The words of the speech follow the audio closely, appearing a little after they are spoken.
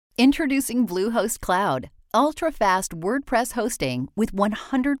Introducing Bluehost Cloud, ultra-fast WordPress hosting with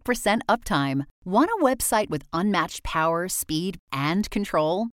 100% uptime. Want a website with unmatched power, speed, and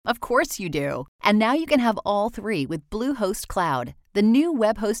control? Of course you do. And now you can have all three with Bluehost Cloud, the new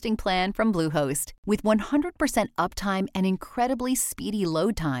web hosting plan from Bluehost. With 100% uptime and incredibly speedy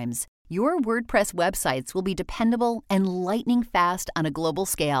load times, your WordPress websites will be dependable and lightning fast on a global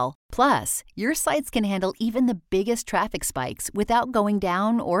scale. Plus, your sites can handle even the biggest traffic spikes without going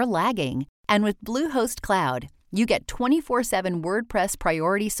down or lagging. And with Bluehost Cloud, you get 24/7 WordPress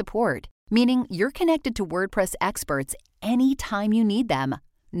priority support, meaning you're connected to WordPress experts anytime you need them.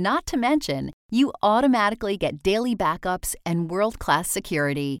 Not to mention, you automatically get daily backups and world-class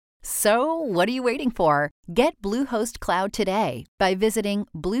security. So, what are you waiting for? Get Bluehost Cloud today by visiting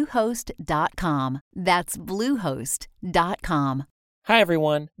Bluehost.com. That's Bluehost.com. Hi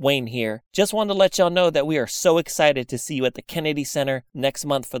everyone, Wayne here. Just wanted to let y'all know that we are so excited to see you at the Kennedy Center next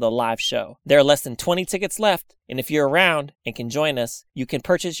month for the live show. There are less than 20 tickets left, and if you're around and can join us, you can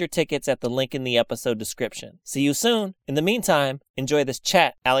purchase your tickets at the link in the episode description. See you soon. In the meantime, enjoy this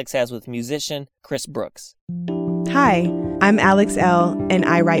chat Alex has with musician Kris Brooks. Hi, I'm Alex L., and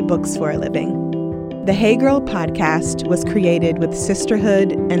I write books for a living. The Hey Girl podcast was created with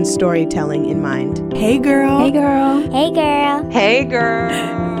sisterhood and storytelling in mind. Hey girl. Hey girl. Hey girl. Hey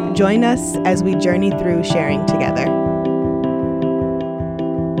girl. Join us as we journey through sharing together.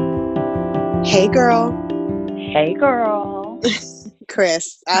 Hey girl. Hey girl.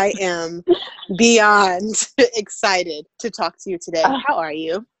 Kris, I am beyond excited to talk to you today. How are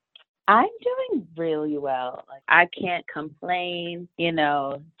you? I'm doing really well. Like, I can't complain,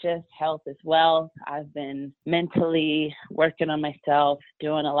 just health is wealth. I've been mentally working on myself,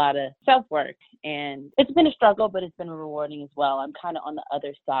 doing a lot of self-work, and it's been a struggle, but it's been rewarding as well. I'm kind of on the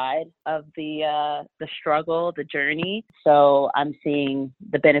other side of the struggle, the journey. So I'm seeing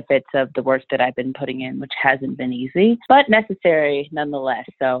the benefits of the work that I've been putting in, which hasn't been easy, but necessary nonetheless.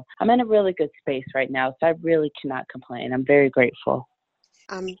 So I'm in a really good space right now. So I really cannot complain. I'm very grateful.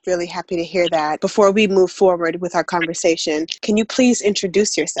 I'm really happy to hear that. Before we move forward with our conversation, can you please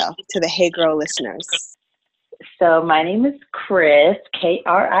introduce yourself to the Hey Girl listeners? So my name is Kris, Kris.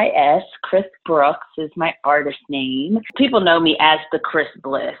 Kris Brooks is my artist name. People know me as the Kris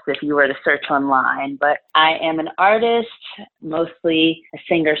Bliss if you were to search online, but I am an artist, mostly a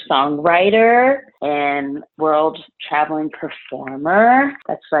singer-songwriter and world-traveling performer.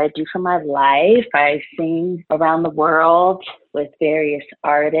 That's what I do for my life. I sing around the world with various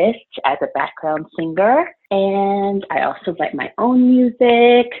artists as a background singer. And I also write my own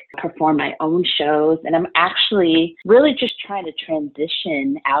music, perform my own shows, and I'm actually really just trying to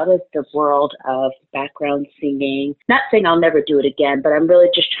transition out of the world of background singing. Not saying I'll never do it again, but I'm really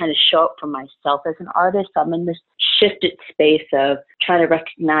just trying to show up for myself as an artist. I'm in this shifted space of trying to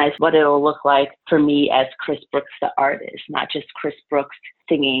recognize what it'll look like for me as Kris Brooks the artist, not just Kris Brooks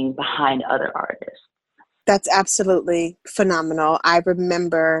singing behind other artists. That's absolutely phenomenal. I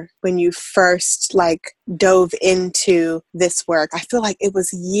remember when you first dove into this work. I feel like it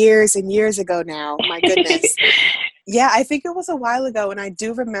was years and years ago now. My goodness. Yeah, I think it was a while ago. And I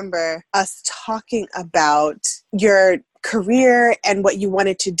do remember us talking about your career and what you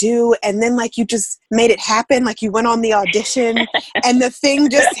wanted to do. And then you just made it happen. You went on the audition and the thing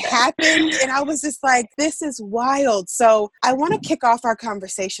just happened. And I was just like, this is wild. So I want to kick off our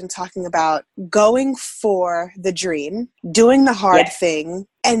conversation talking about going for the dream, doing the hard thing,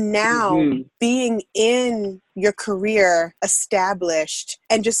 and now being in your career established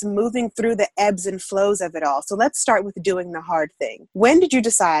and just moving through the ebbs and flows of it all. So let's start with doing the hard thing. When did you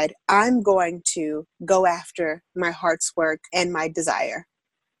decide I'm going to go after my heart's work and my desire?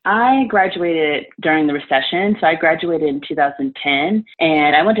 I graduated during the recession. So I graduated in 2010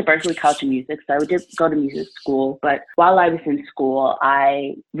 and I went to Berklee College of Music. So I did go to music school. But while I was in school,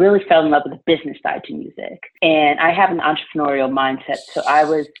 I really fell in love with the business side to music. And I have an entrepreneurial mindset. So I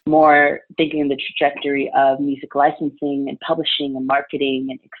was more thinking the trajectory of music licensing and publishing and marketing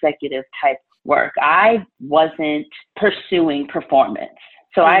and executive type work. I wasn't pursuing performance.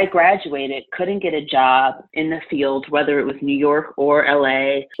 So I graduated, couldn't get a job in the field, whether it was New York or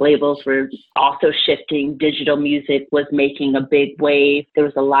LA. Labels were also shifting. Digital music was making a big wave. There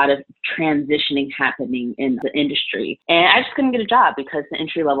was a lot of transitioning happening in the industry. And I just couldn't get a job because the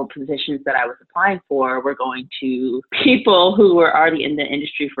entry-level positions that I was applying for were going to people who were already in the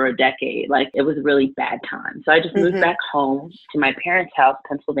industry for a decade. It was a really bad time. So I just moved back home to my parents' house,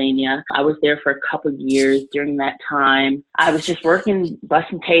 Pennsylvania. I was there for a couple of years. During that time, I was just working, busting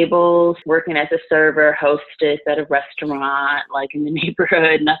bussing tables, working as a server, hostess at a restaurant, like in the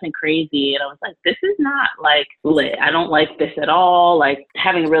neighborhood, nothing crazy. And I was like, this is not like lit. I don't like this at all. Like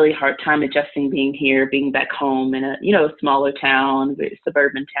having a really hard time adjusting being here, being back home in a, smaller town,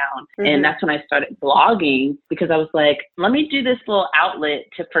 suburban town. And that's when I started blogging, because I was like, let me do this little outlet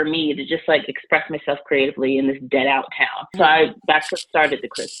for me to just like express myself creatively in this dead out town. So that's what started the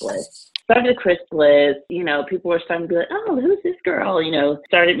Kris Bliss. People were starting to be like, oh, who's this girl?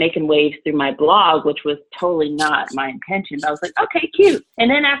 Started making waves through my blog, which was totally not my intention. But I was like, okay, cute. And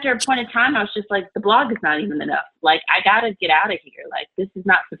then after a point in time, I was just like, the blog is not even enough. Like, I got to get out of here. Like, this is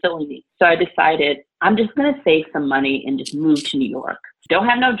not fulfilling me. So I decided I'm just going to save some money and just move to New York. Don't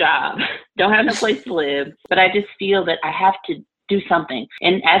have no job, don't have no place to live. But I just feel that I have to do something.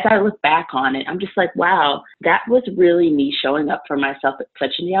 And as I look back on it, I'm just like, wow, that was really me showing up for myself at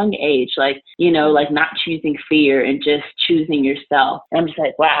such a young age. Like, like not choosing fear and just choosing yourself. And I'm just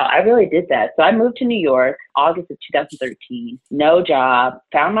like, wow, I really did that. So I moved to New York, August of 2013, no job,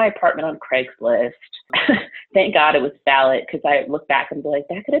 found my apartment on Craigslist. Thank God it was valid, because I look back and be like,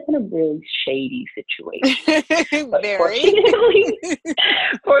 that could have been a really shady situation. But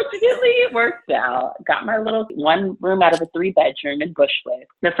fortunately, it worked out. Got my little one room out of a 3-bedroom in Bushwick.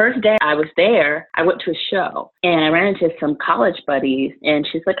 The first day I was there, I went to a show and I ran into some college buddies, and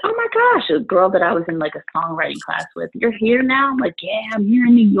she's like, oh my gosh, a girl that I was in like a songwriting class with, you're here now? I'm like, yeah, I'm here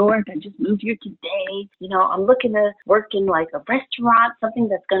in New York. I just moved here today. I'm looking to work in like a restaurant, something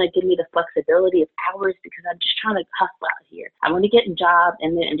that's going to give me the flexibility of hours, because I'm just trying to hustle out here. I want to get a job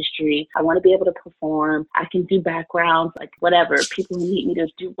in the industry. I want to be able to perform. I can do backgrounds, like whatever. People who need me to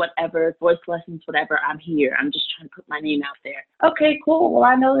do whatever, voice lessons, whatever. I'm here. I'm just trying to put my name out there. Okay, cool. Well,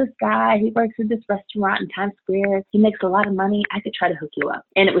 I know this guy. He works at this restaurant in Times Square. He makes a lot of money. I could try to hook you up.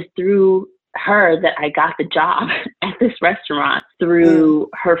 And it was through her that I got the job at this restaurant, through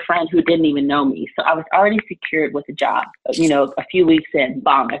her friend who didn't even know me. So I was already secured with a job. A few weeks in,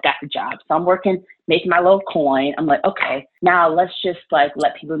 bam, I got the job. So I'm working, making my little coin. I'm like, okay, now let's just like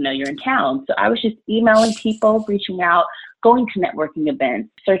let people know you're in town. So I was just emailing people, reaching out, going to networking events,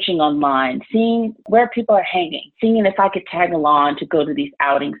 searching online, seeing where people are hanging, seeing if I could tag along to go to these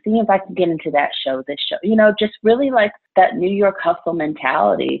outings, seeing if I could get into that show, this show, just really like that New York hustle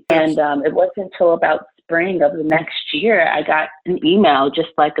mentality. And it wasn't until about spring of the next year, I got an email, just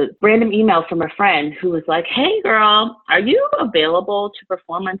like a random email from a friend who was like, hey girl, are you available to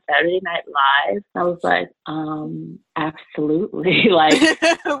perform on Saturday Night Live? I was like, absolutely. Like,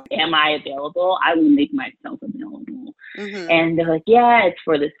 am I available? I will make myself available. And they're like, yeah, it's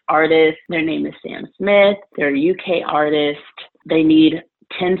for this artist. Their name is Sam Smith. They're a UK artist. They need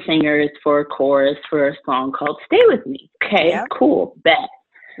 10 singers for a chorus for a song called Stay With Me. Okay, cool, bet.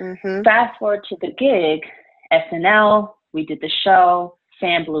 Fast forward to the gig, SNL, we did the show,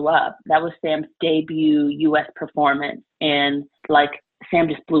 Sam blew up. That was Sam's debut US performance. And like, Sam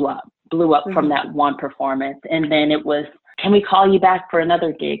just blew up from that one performance. And then it was, can we call you back for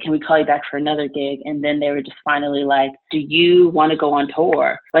another gig? Can we call you back for another gig? And then they were just finally like, do you want to go on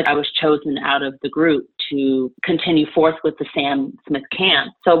tour? Like, I was chosen out of the group to continue forth with the Sam Smith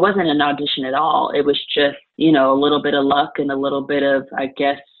camp. So it wasn't an audition at all. It was just, a little bit of luck and a little bit of, I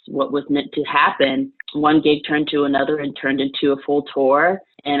guess, what was meant to happen. One gig turned to another and turned into a full tour.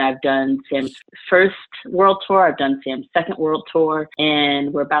 And I've done Sam's first world tour. I've done Sam's second world tour.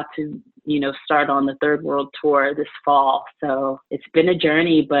 And we're about to, start on the third world tour this fall. So it's been a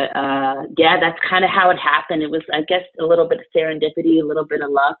journey, but that's kind of how it happened. It was, I guess, a little bit of serendipity, a little bit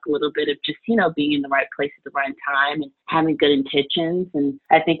of luck, a little bit of just, being in the right place at the right time and having good intentions. And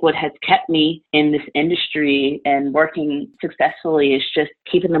I think what has kept me in this industry and working successfully is just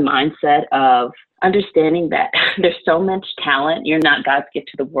keeping the mindset of understanding that there's so much talent. You're not God's gift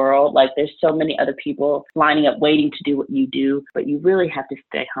to the world. Like, there's so many other people lining up waiting to do what you do, but you really have to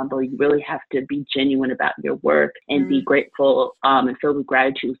stay humble. You really have to be genuine about your work and be grateful and filled with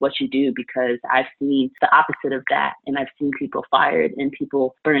gratitude with what you do, because I've seen the opposite of that. And I've seen people fired and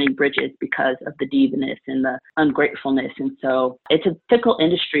people burning bridges because of the divaness and the ungratefulness. And so it's a fickle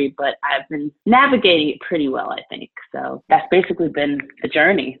industry, but I've been navigating it pretty well, I think. So that's basically been the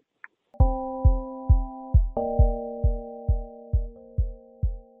journey.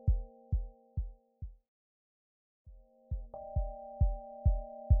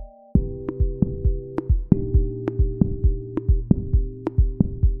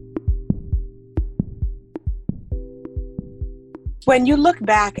 When you look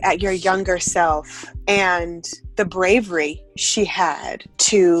back at your younger self and the bravery she had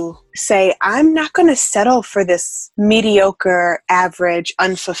to say, I'm not going to settle for this mediocre, average,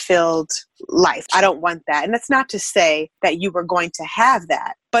 unfulfilled life. I don't want that. And that's not to say that you were going to have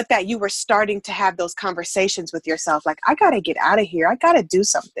that, but that you were starting to have those conversations with yourself, like, I got to get out of here. I got to do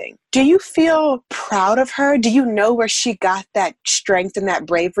something. Do you feel proud of her? Do you know where she got that strength and that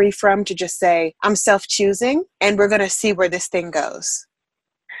bravery from to just say, I'm self-choosing and we're going to see where this thing goes?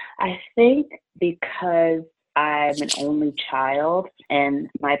 I think because I'm an only child and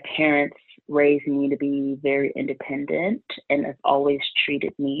my parents raised me to be very independent and have always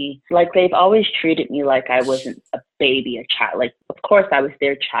treated me like I wasn't a baby, a child. Like, of course I was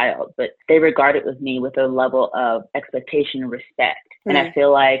their child, but they regarded with me with a level of expectation and respect. And I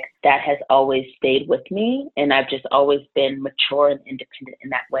feel like that has always stayed with me. And I've just always been mature and independent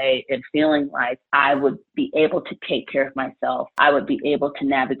in that way, and feeling like I would be able to take care of myself. I would be able to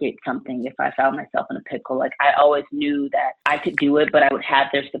navigate something if I found myself in a pickle. Like, I always knew that I could do it, but I would have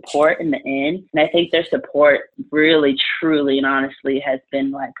their support in the end. And I think their support really, truly, and honestly has been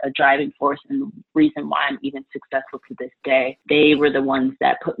like a driving force and the reason why I'm even successful to this day. They were the ones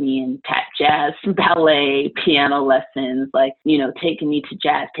that put me in tap, jazz, ballet, piano lessons, like, taking me to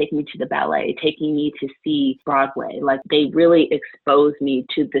jazz, taking me to the ballet, taking me to see Broadway. Like, they really exposed me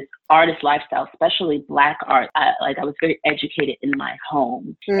to this artist lifestyle, especially Black art. I was very educated in my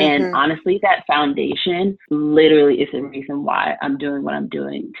home. And honestly, that foundation literally is the reason why I'm doing what I'm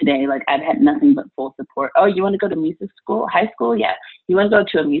doing today. Like, I've had nothing but full support. Oh, you want to go to music school, high school? Yeah. You want to go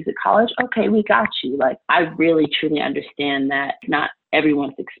to a music college? Okay, we got you. Like, I really, truly understand that not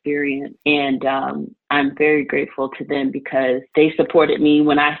everyone's experience. And I'm very grateful to them because they supported me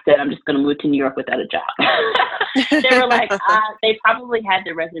when I said I'm just going to move to New York without a job. They were like, they probably had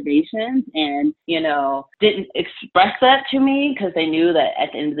their reservations and, didn't express that to me because they knew that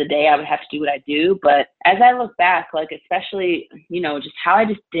at the end of the day, I would have to do what I do. But as I look back, like, especially, just how I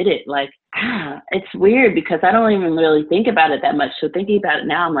just did it, like, it's weird because I don't even really think about it that much. So thinking about it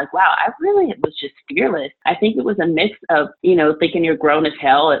now, I'm like, wow, I really was just fearless. I think it was a mix of, thinking you're grown as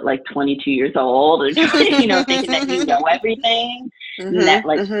hell at like 22 years old, or, thinking that you know everything, and that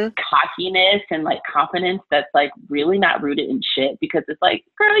like cockiness and like confidence that's like really not rooted in shit, because it's like,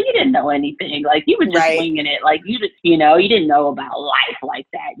 girl, you didn't know anything. Like, you were just winging it. Like, you just, you didn't know about life like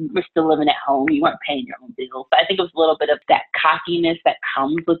that. You were still living at home. You weren't paying your own bills. So I think it was a little bit of that cockiness that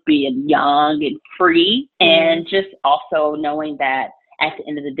comes with being young and free, and just also knowing that at the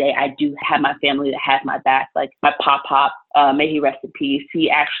end of the day, I do have my family that has my back. Like, my pop, may he rest in peace, he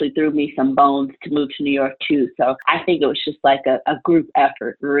actually threw me some bones to move to New York too. So I think it was just like a group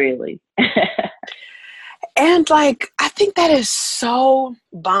effort, really. And like, I think that is so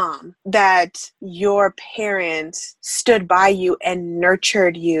bomb that your parents stood by you and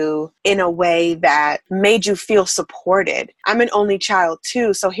nurtured you in a way that made you feel supported. I'm an only child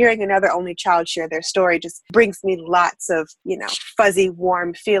too. So hearing another only child share their story just brings me lots of, fuzzy,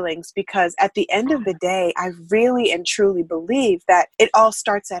 warm feelings, because at the end of the day, I really and truly believe that it all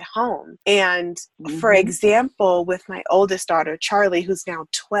starts at home. And for example, with my oldest daughter, Charlie, who's now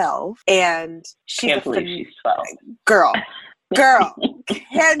 12, and she's Can't believe she's 12. Girl,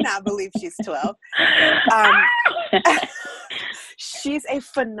 cannot believe she's 12. She's a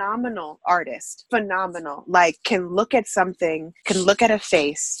phenomenal artist, phenomenal, like can look at something, can look at a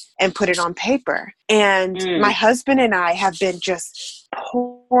face and put it on paper. And my husband and I have been just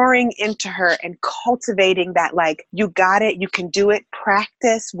pouring into her and cultivating that, like, you got it, you can do it,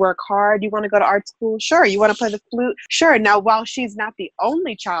 practice, work hard. You want to go to art school? Sure. You want to play the flute? Sure. Now, while she's not the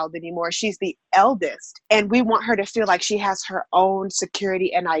only child anymore, she's the eldest. And we want her to feel like she has her own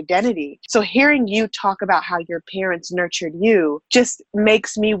security and identity. So hearing you talk about how your parents nurtured you just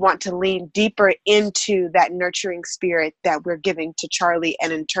makes me want to lean deeper into that nurturing spirit that we're giving to Charlie,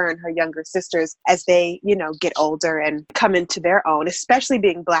 and in turn her younger sisters, as they, get older and come into their own, especially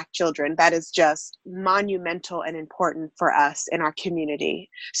being Black children. That is just monumental and important for us in our community.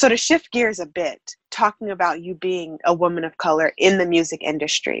 So to shift gears a bit, talking about you being a woman of color in the music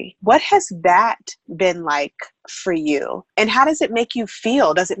industry, what has that been like for you? And how does it make you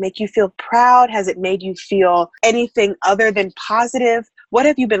feel? Does it make you feel proud? Has it made you feel anything other than positive? What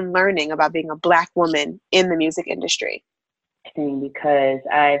have you been learning about being a Black woman in the music industry? Because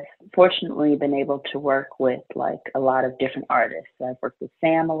I've fortunately been able to work with like a lot of different artists. I've worked with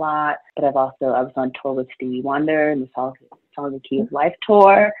Sam a lot, but I was on tour with Stevie Wonder and the Song of the Key of Life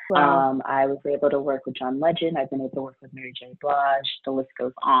tour. Wow. I was able to work with John Legend. I've been able to work with Mary J. Blige. The list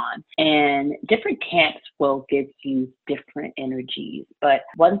goes on. And different camps will give you different energies. But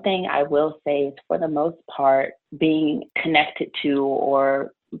one thing I will say is, for the most part, being connected to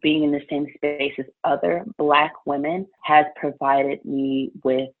or being in the same space as other Black women has provided me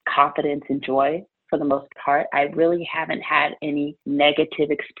with confidence and joy. For the most part, I really haven't had any negative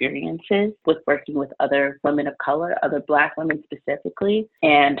experiences with working with other women of color, other Black women specifically.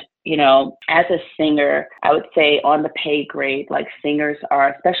 And, you know, as a singer, I would say on the pay grade, like singers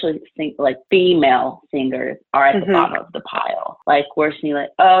are, especially like female singers are at the bottom of the pile. Like we're seeing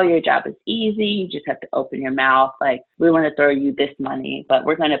like, oh, your job is easy. You just have to open your mouth. Like, we want to throw you this money, but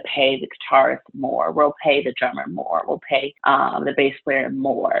we're going to pay the guitarist more. We'll pay the drummer more. We'll pay the bass player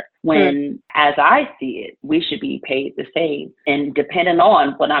more. When, as I see it, we should be paid the same. And depending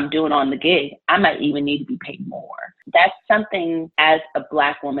on what I'm doing on the gig, I might even need to be paid more. That's something as a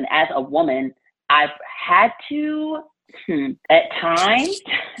Black woman, as a woman, I've had to, at times,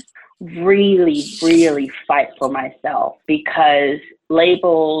 really, really fight for myself, because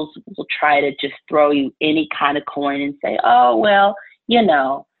labels will try to just throw you any kind of coin and say, oh, well, you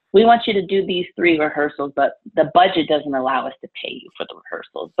know, we want you to do these 3 rehearsals, but the budget doesn't allow us to pay you for the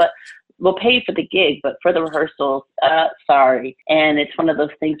rehearsals. But we'll pay you for the gig, but for the rehearsals, sorry. And it's one of those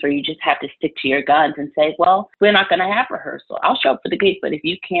things where you just have to stick to your guns and say, well, we're not going to have rehearsal. I'll show up for the gig, but if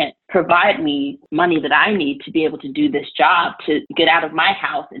you can't provide me money that I need to be able to do this job, to get out of my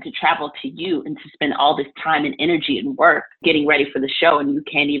house and to travel to you and to spend all this time and energy and work getting ready for the show, and you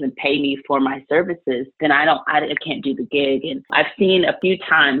can't even pay me for my services, then I can't do the gig. And I've seen a few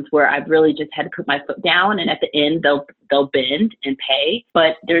times where I've really just had to put my foot down, and at the end they'll bend and pay.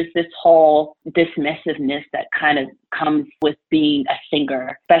 But there's this whole dismissiveness that kind of comes with being a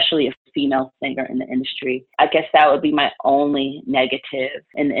singer, especially a female singer in the industry. I guess that would be my only negative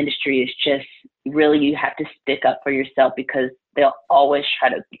in the industry, is just really you have to stick up for yourself, because they'll always try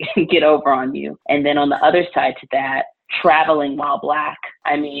to get over on you. And then on the other side to that, traveling while Black.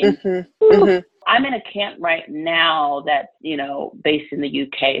 I mean, I'm in a camp right now that's, you know, based in the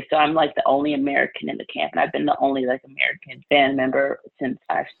UK. So I'm like the only American in the camp. And I've been the only like American band member since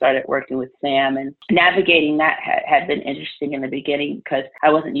I started working with Sam. And navigating that had been interesting in the beginning, because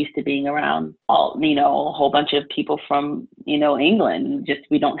I wasn't used to being around a whole bunch of people from, England. Just,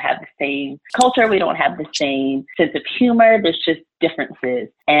 we don't have the same culture. We don't have the same sense of humor. There's just differences.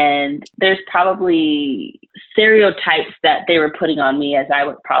 And there's probably stereotypes that they were putting on me, as I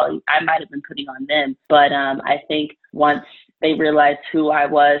might have been putting on them. But I think once they realized who I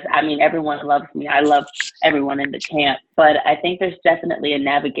was, I mean, everyone loves me. I love everyone in the camp. But I think there's definitely a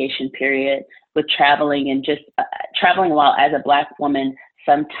navigation period with traveling, and just traveling while as a Black woman.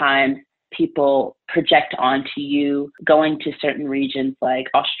 Sometimes people project onto you going to certain regions like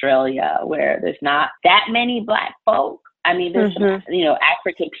Australia, where there's not that many Black folk. I mean, there's some,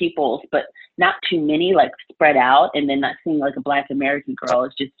 African peoples, but not too many, like spread out. And then not seeing like a Black American girl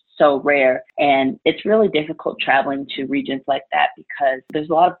is just so rare. And it's really difficult traveling to regions like that, because there's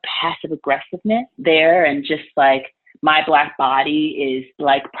a lot of passive aggressiveness there, and just like, my Black body is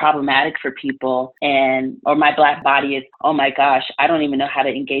like problematic for people, or my Black body is, oh my gosh, I don't even know how to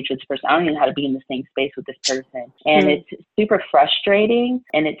engage with this person. I don't even know how to be in the same space with this person. And it's super frustrating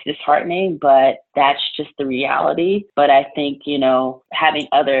and it's disheartening, but that's just the reality. But I think, having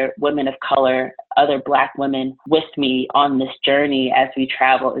other women of color, other Black women with me on this journey as we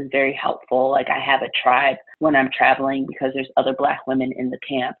travel is very helpful. Like, I have a tribe when I'm traveling, because there's other Black women in the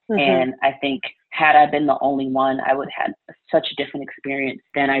camp. And I think had I been the only one, I would have had such a different experience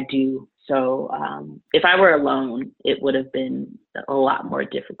than I do. So if I were alone, it would have been a lot more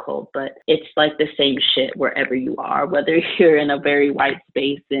difficult. But it's like the same shit wherever you are, whether you're in a very white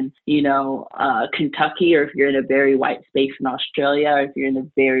space in, Kentucky, or if you're in a very white space in Australia, or if you're in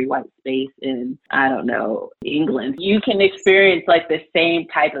a very white space in, I don't know, England. You can experience like the same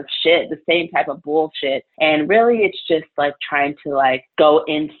type of shit, the same type of bullshit. And really, it's just like trying to like go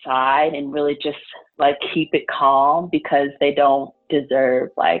inside and really just like keep it calm, because they don't deserve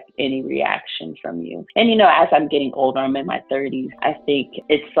like any reaction from you. And as I'm getting older, I'm in my 30s, I think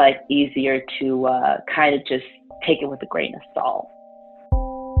it's like easier to kind of just take it with a grain of salt.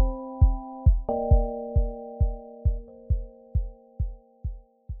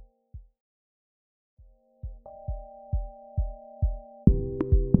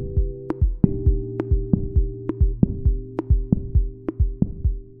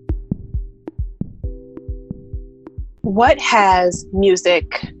 What has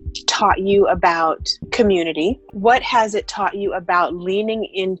music taught you about community? What has it taught you about leaning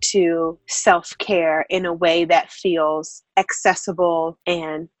into self-care in a way that feels accessible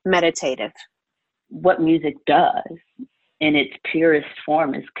and meditative? What music does in its purest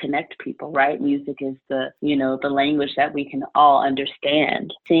form is connect people, right? Music is the language that we can all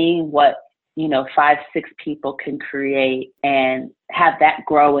understand. Seeing what 5, 6 people can create and have that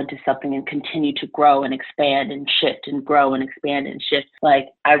grow into something and continue to grow and expand and shift and grow and expand and shift. Like,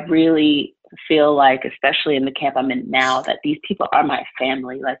 I really feel like, especially in the camp I'm in now, that these people are my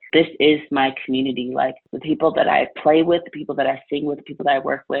family. Like, this is my community. Like, the people that I play with, the people that I sing with, the people that I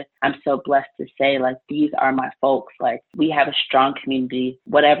work with, I'm so blessed to say, like, these are my folks. Like, we have a strong community.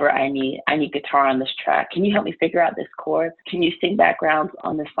 Whatever I need guitar on this track. Can you help me figure out this chord? Can you sing backgrounds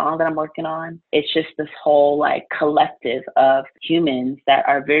on this song that I'm working on? It's just this whole like collective of humans that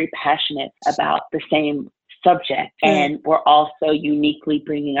are very passionate about the same subject. And we're also uniquely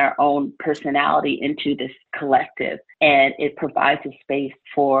bringing our own personality into this collective. And it provides a space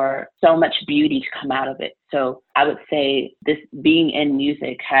for so much beauty to come out of it. So I would say this being in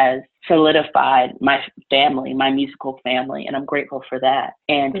music has solidified my family, my musical family, and I'm grateful for that.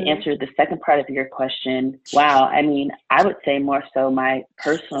 And to answer the second part of your question, wow, I mean, I would say more so my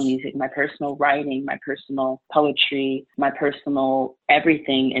personal music, my personal writing, my personal poetry, my personal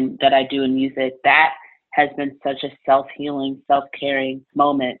everything that I do in music, that has been such a self-healing, self-caring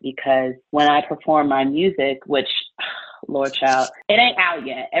moment, because when I perform my music, which, Lord child, it ain't out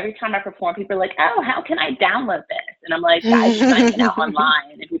yet. Every time I perform, people are like, oh, how can I download this? And I'm like, guys, it's not even out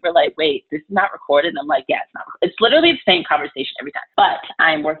online. And people are like, wait, this is not recorded? And I'm like, yeah, it's not. It's literally the same conversation every time. But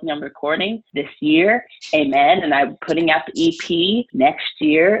I'm working on recording this year. Amen. And I'm putting out the EP next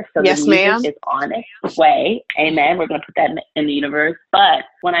year. So yes, the music ma'am. is on its way. Amen. We're going to put that in the universe. But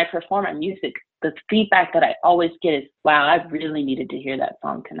when I perform my music, the feedback that I always get is, wow, I really needed to hear that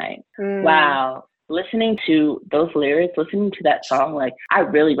song tonight. Wow. Listening to those lyrics, listening to that song, like, I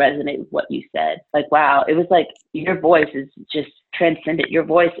really resonate with what you said. Like, wow, it was like, your voice is just transcendent. Your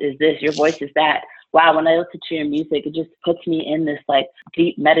voice is this, your voice is that. Wow, when I listen to your music, it just puts me in this like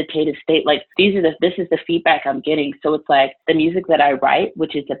deep meditative state. Like, this is the feedback I'm getting. So it's like the music that I write,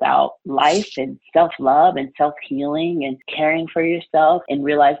 which is about life and self-love and self-healing and caring for yourself and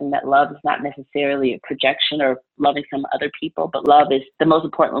realizing that love is not necessarily a projection or loving some other people, but love is the most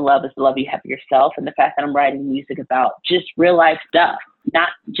important. Love is the love you have for yourself. And the fact that I'm writing music about just real life stuff, not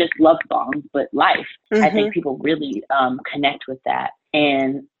just love songs, but life. I think people really connect with that.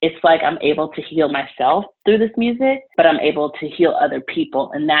 And it's like I'm able to heal myself through this music, but I'm able to heal other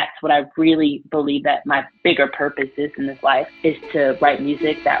people. And that's what I really believe that my bigger purpose is in this life, is to write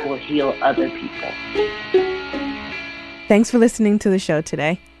music that will heal other people. Thanks for listening to the show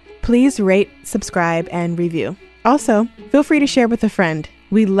today. Please rate, subscribe, and review. Also, feel free to share with a friend.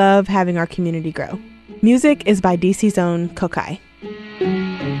 We love having our community grow. Music is by DC's own Kokai.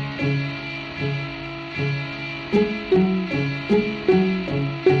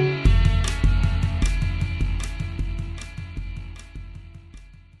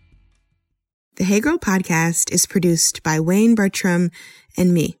 The Hey Girl podcast is produced by Wayne Bertram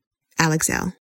and me, Alex L.